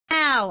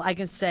now I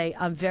can say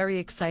I'm very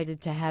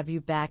excited to have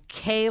you back.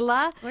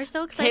 Kayla. We're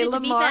so excited Kayla to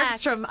be Marks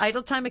back. from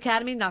Idle Time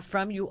Academy. Not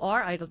from, you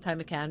are Idle Time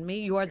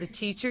Academy. You are the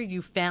teacher.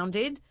 You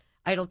founded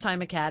Idle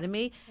Time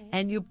Academy. Okay.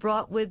 And you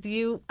brought with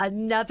you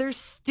another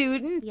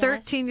student, Yes.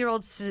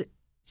 13-year-old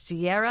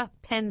Sierra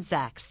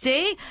Penczak.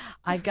 See?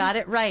 I got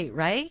it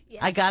right?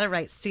 Yes. I got it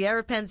right.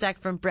 Sierra Penczak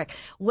from Brick.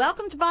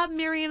 Welcome to Bob and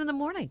Marianne in the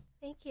Morning.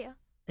 Thank you.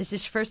 Is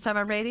this your first time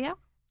on radio?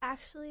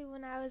 Actually,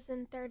 when I was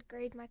in 3rd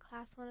grade, my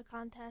class won a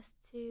contest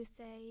to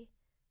say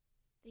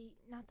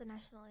not the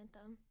national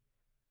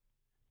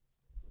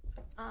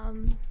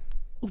anthem.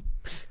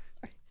 Oops.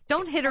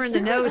 Don't hit her in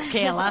the nose,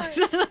 Kayla.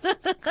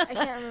 I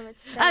can't remember.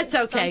 It's That's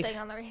okay. Something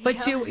on the radio.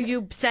 But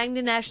you sang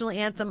the national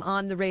anthem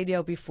on the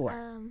radio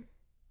before.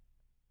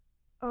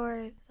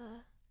 Or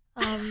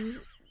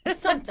the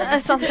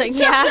something.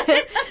 Yeah.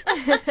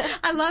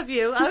 I love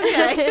you.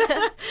 Okay.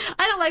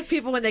 I don't like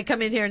people when they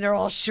come in here and they're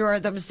all sure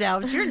of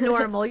themselves. You're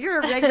normal. You're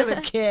a regular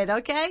kid,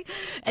 okay?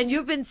 And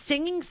you've been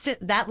singing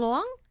that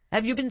long?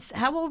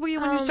 How old were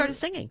you when you started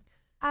singing?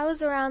 I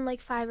was around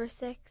like 5 or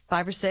 6.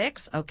 5 or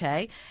 6?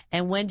 Okay.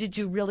 And when did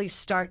you really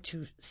start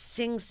to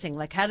sing?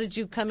 Like, how did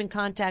you come in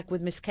contact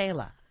with Miss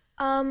Kayla?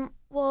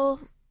 Well,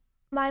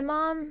 my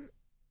mom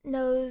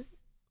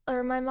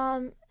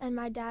and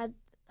my dad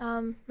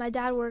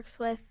works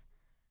with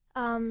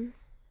someone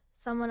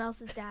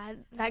else's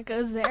dad that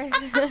goes there.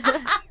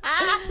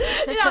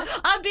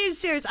 I'm being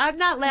serious. I'm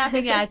not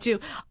laughing at you.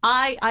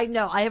 I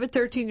know. I have a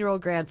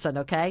 13-year-old grandson,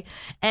 okay?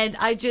 And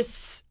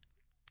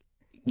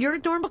you're a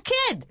normal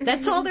kid.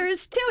 That's all there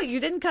is to it.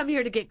 You didn't come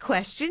here to get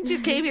questioned. You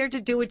came here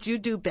to do what you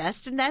do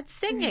best, and that's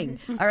singing.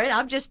 All right?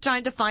 I'm just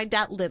trying to find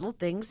out little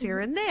things here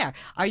and there.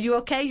 Are you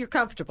okay? You're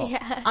comfortable?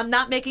 Yeah. I'm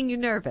not making you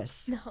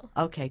nervous? No.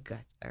 Okay,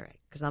 good. All right.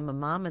 Because I'm a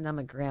mom and I'm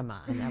a grandma,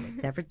 and I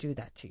would never do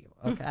that to you,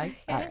 okay?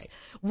 All right.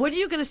 What are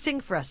you going to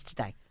sing for us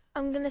today?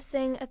 I'm going to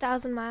sing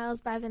 1,000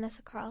 Miles by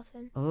Vanessa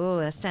Carlton.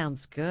 Oh, that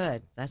sounds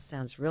good. That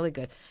sounds really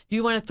good. Do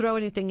you want to throw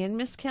anything in,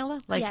 Miss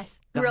Kayla? Yes,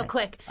 real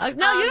quick. No, you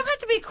don't have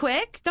to be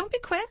quick. Don't be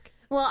quick.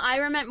 Well, I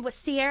remember with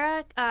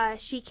Sierra,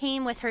 she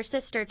came with her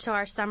sister to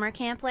our summer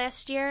camp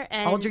last year.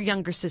 And Older,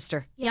 younger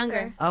sister?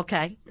 Younger.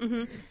 Okay.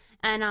 Mm-hmm.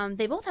 And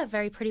they both have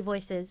very pretty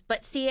voices.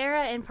 But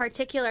Sierra in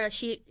particular,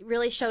 she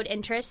really showed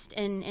interest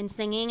in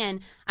singing.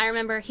 And I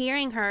remember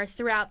hearing her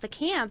throughout the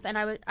camp, and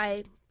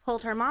I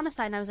pulled her mom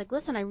aside and I was like,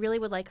 listen, I really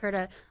would like her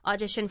to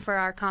audition for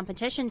our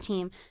competition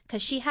team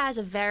because she has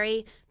a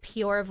very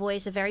pure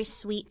voice, a very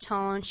sweet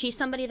tone. She's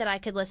somebody that I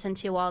could listen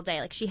to all day.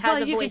 Like, she has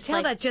a voice. Well, you can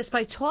tell that just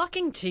by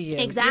talking to you.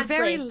 Exactly. You're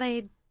very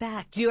laid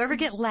back. Do you ever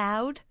get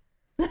loud?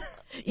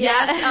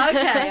 Yes.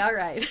 Okay. All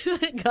right.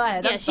 Go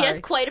ahead. Yeah, she has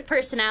quite a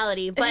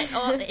personality, but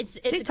it's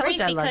great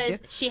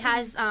because she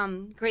has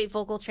great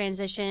vocal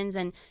transitions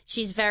and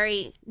she's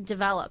very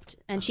developed,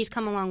 and she's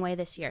come a long way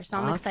this year. So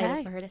I'm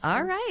excited for her to sing.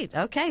 All right.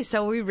 Okay.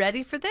 So are we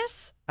ready for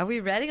this? Are we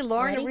ready?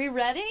 Lauren, are we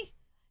ready?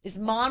 Is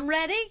Mom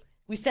ready?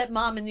 We said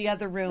Mom in the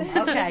other room.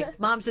 Okay.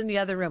 Mom's in the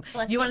other room.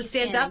 You want to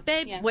stand up,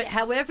 babe? Yeah. Yes.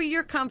 However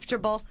you're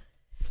comfortable.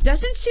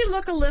 Doesn't she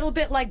look a little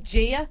bit like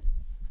Gia?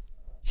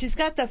 She's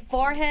got the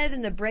forehead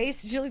and the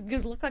brace. You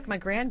look like my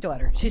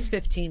granddaughter. She's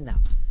 15,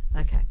 though.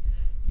 Okay.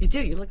 You do.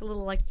 You look a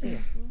little like Gia.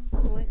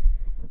 All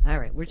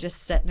right. We're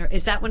just setting her.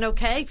 Is that one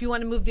okay? If you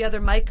want to move the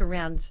other mic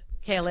around,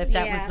 Kayla, if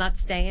that one's not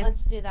staying.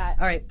 Let's do that.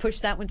 All right.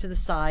 Push that one to the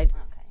side.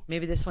 Okay.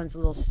 Maybe this one's a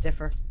little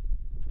stiffer.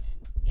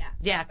 Yeah.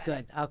 Yeah,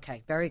 good.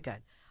 Okay. Very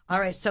good.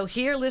 All right. So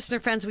here, listener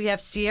friends, we have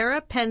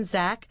Sierra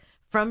Penczak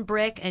from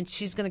Brick, and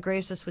she's going to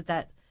grace us with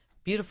that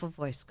beautiful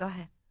voice. Go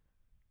ahead.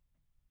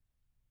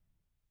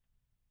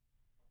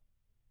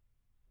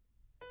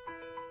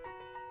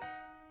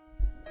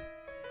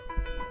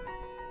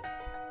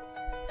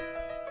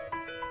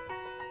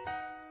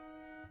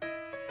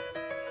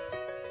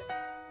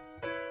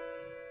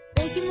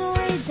 Making my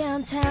way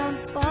downtown,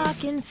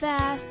 walking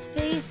fast,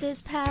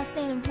 faces past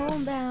and I'm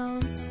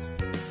homebound.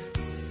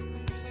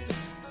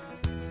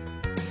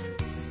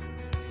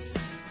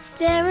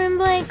 Staring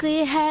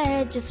blankly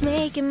ahead, just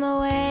making a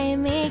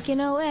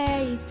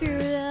way through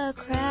the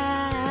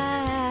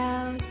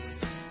crowd.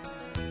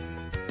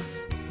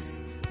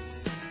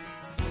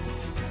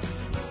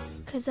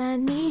 'Cause I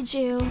need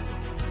you,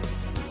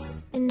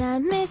 and I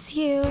miss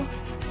you,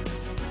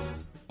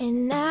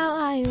 and now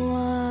I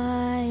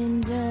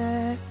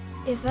wonder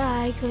if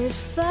I could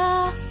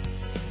fall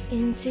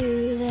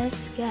into the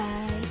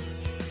sky.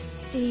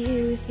 Do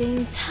you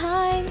think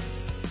time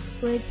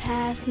would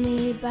pass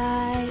me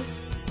by?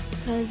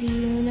 'Cause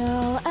you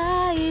know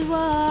I'd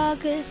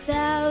walk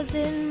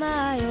 1,000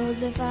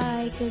 miles if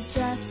I could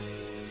just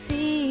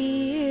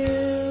see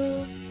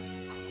you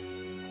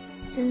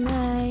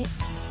tonight.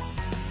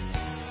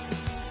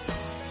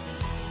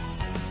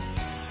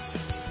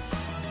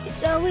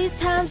 It's always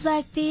times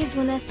like these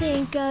when I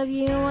think of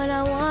you, and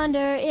I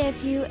wonder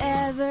if you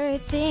ever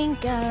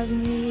think of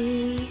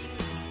me.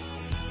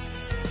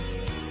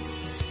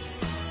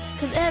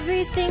 'Cause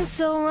everything's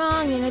so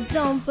wrong and I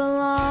don't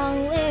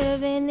belong,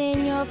 living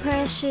in your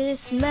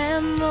precious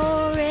memories.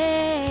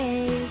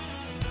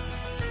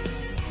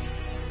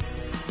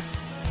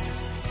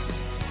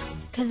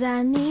 'cause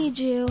I need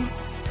you,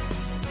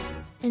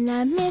 and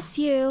I miss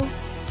you.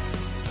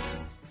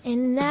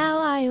 And now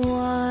I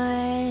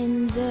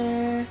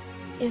wonder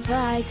if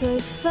I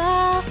could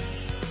fall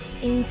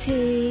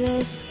into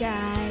the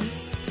sky.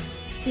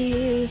 Do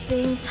you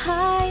think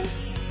time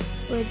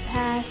would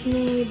pass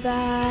me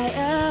by?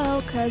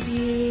 Oh, 'cause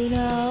you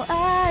know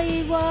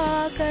I'd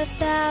walk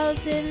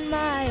 1,000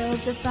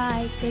 miles if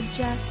I could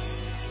just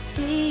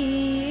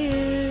see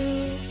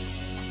you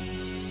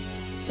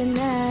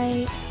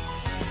tonight.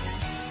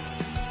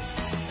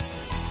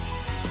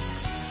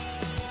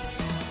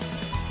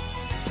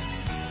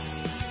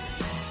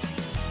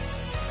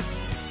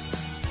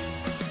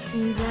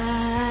 And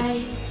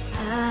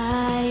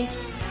I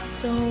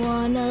don't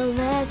wanna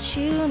let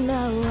you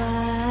know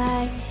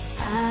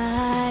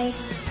I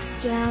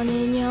drown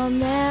in your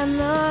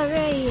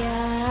memory.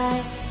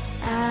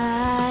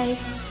 I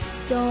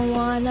don't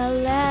wanna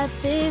let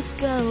this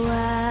go.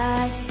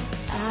 I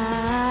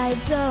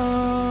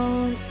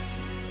don't.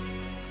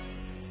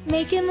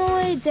 Making my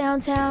way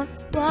downtown,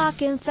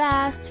 walking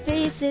fast,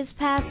 faces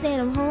past,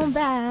 and I'm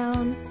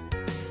homebound.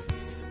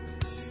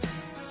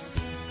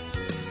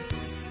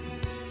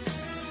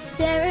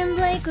 Staring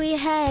blankly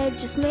ahead,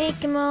 just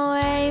making a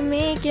way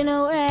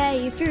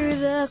through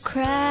the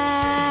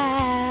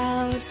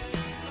crowd.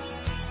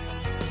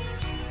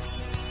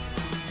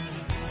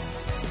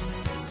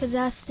 'Cause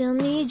I still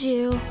need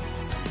you,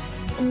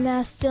 and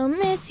I still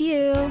miss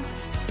you.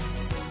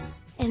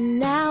 And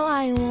now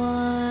I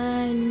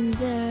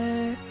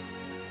wonder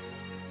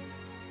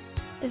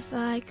if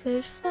I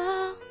could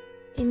fall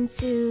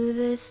into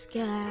the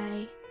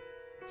sky.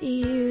 Do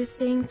you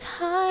think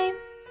time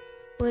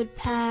would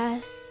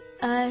pass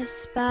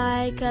us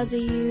by? 'Cause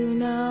you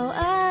know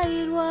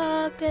I'd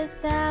walk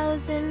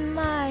 1,000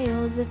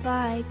 miles if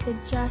I could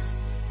just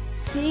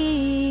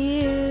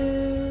see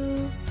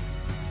you.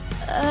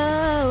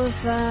 Oh,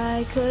 if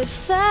I could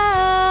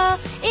fall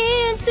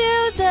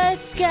into the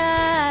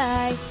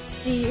sky,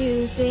 do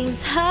you think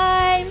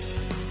time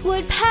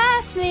would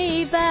pass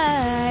me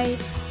by?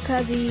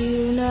 'Cause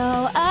you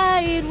know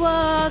I'd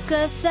walk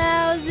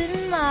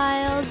 1,000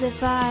 miles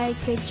if I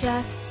could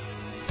just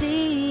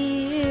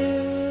see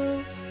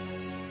you.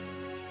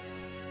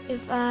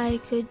 If I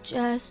could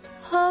just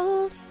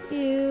hold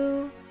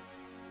you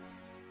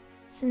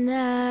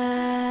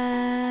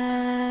tonight.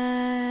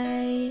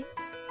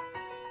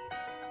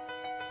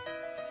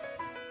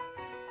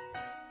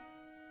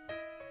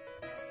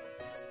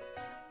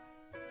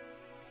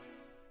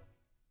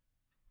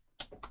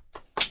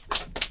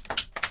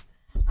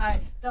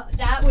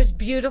 That was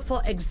beautiful.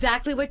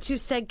 Exactly what you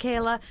said,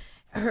 Kayla.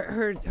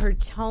 Her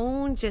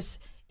tone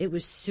it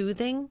was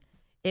soothing.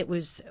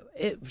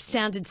 It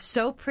sounded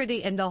so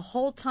pretty, and the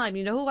whole time,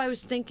 you know who I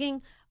was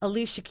thinking?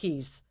 Alicia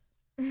Keys.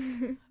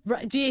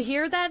 Right? Do you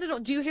hear that at all?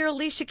 Do you hear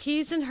Alicia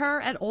Keys in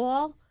her at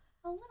all?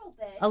 A little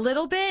bit. A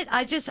little bit.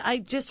 I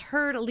just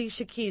heard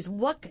Alicia Keys.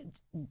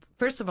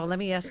 First of all, let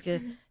me ask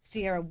you,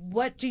 Sierra,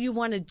 what do you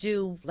want to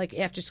do like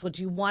after school?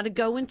 Do you want to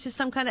go into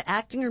some kind of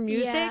acting or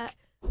music? Yeah.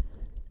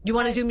 You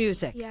want to do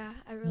music? Yeah,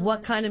 I really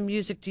What kind of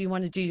music do you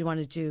want to do? You want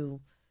to do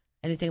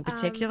anything in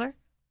particular?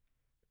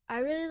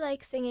 I really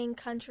like singing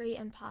country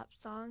and pop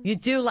songs. You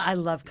do? I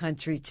love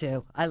country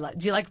too.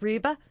 Do you like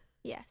Reba?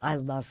 Yes. I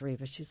love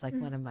Reba. She's like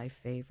one of my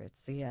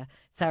favorites. Yeah.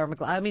 Sarah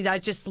McLachlan. I mean, I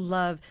just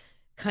love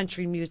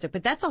country music,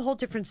 but that's a whole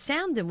different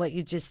sound than what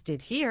you just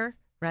did here,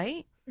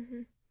 right?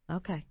 Mm-hmm.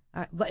 Okay.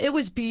 All right. But it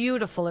was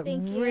beautiful. It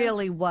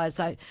really was.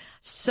 I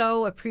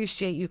so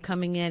appreciate you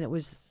coming in.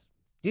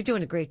 You're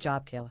doing a great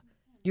job, Kayla.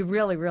 You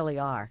really, really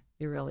are.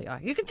 You really are.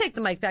 You can take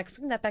the mic back.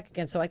 Bring that back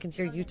again so I can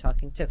hear you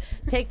talking too.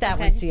 Take that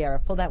one, Sierra.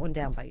 Pull that one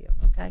down by you.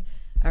 Okay.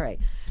 All right.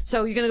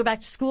 So you're going to go back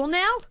to school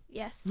now?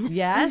 Yes.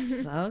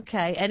 Yes.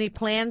 Okay. Any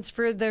plans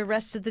for the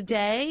rest of the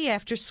day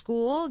after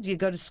school? Do you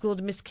go to school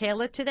to Miss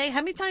Kayla today?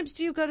 How many times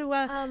do you go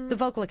to the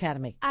Vocal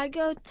Academy? I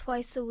go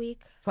twice a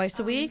week.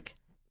 Twice a week?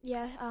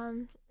 Yeah.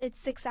 It's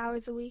 6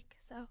 hours a week.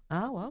 So.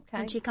 Oh, okay.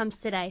 And she comes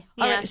today.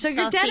 All right, so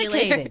you're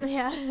dedicated.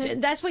 Yeah.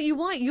 That's what you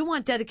want. You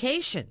want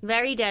dedication.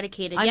 Very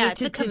dedicated. I yeah, mean,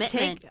 it's a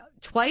commitment. To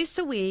take twice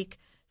a week,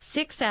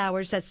 6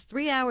 hours, that's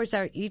 3 hours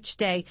out each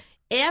day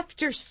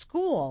after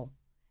school.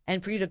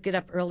 And for you to get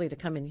up early to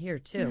come in here,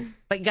 too.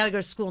 But you got to go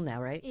to school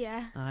now, right?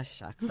 Yeah. Oh,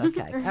 shucks.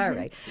 Okay. All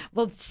right.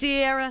 Well,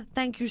 Sierra,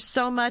 thank you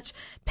so much.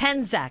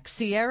 Penczak,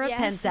 Sierra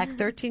Penczak,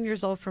 13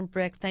 years old from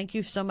Brick. Thank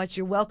you so much.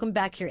 You're welcome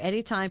back here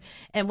anytime.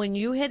 And when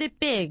you hit it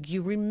big,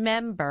 you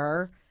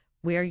remember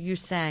where you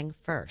sang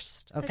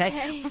first,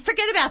 okay?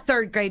 Forget about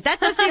third grade.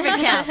 That doesn't even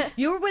count.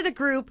 You were with a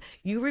group.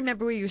 You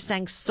remember where you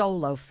sang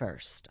solo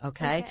first,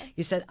 okay?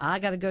 You said, I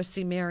got to go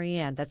see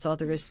Marianne. That's all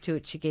there is to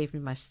it. She gave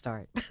me my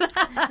start.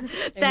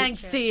 Thanks,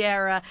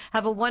 Sierra.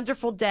 Have a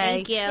wonderful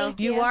day. Thank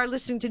you. You are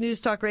listening to News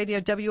Talk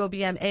Radio,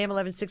 WOBM, AM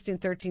 1160 and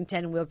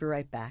 1310, and we'll be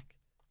right back.